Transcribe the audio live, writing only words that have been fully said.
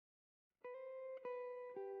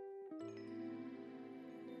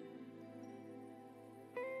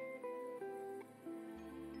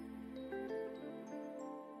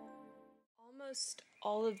Almost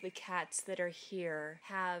all of the cats that are here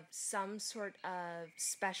have some sort of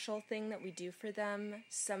special thing that we do for them.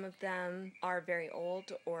 Some of them are very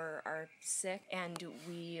old or are sick, and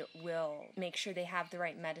we will make sure they have the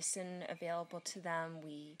right medicine available to them.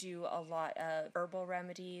 We do a lot of herbal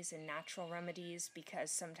remedies and natural remedies because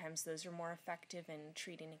sometimes those are more effective in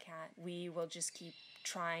treating a cat. We will just keep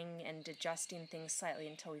trying and adjusting things slightly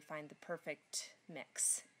until we find the perfect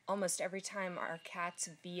mix. Almost every time our cats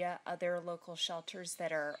via other local shelters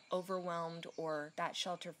that are overwhelmed or that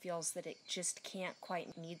shelter feels that it just can't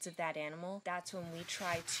quite needs of that animal, that's when we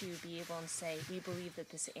try to be able and say, we believe that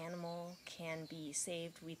this animal can be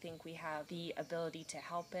saved. We think we have the ability to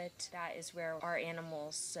help it. That is where our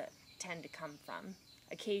animals tend to come from.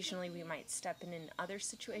 Occasionally we might step in other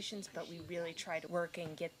situations, but we really try to work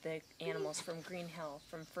and get the animals from Green Hill,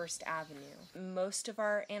 from First Avenue. Most of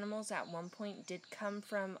our animals at one point did come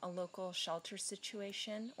from a local shelter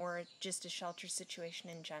situation or just a shelter situation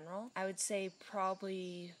in general. I would say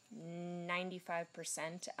probably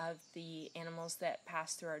 95% of the animals that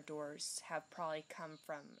pass through our doors have probably come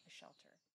from a shelter.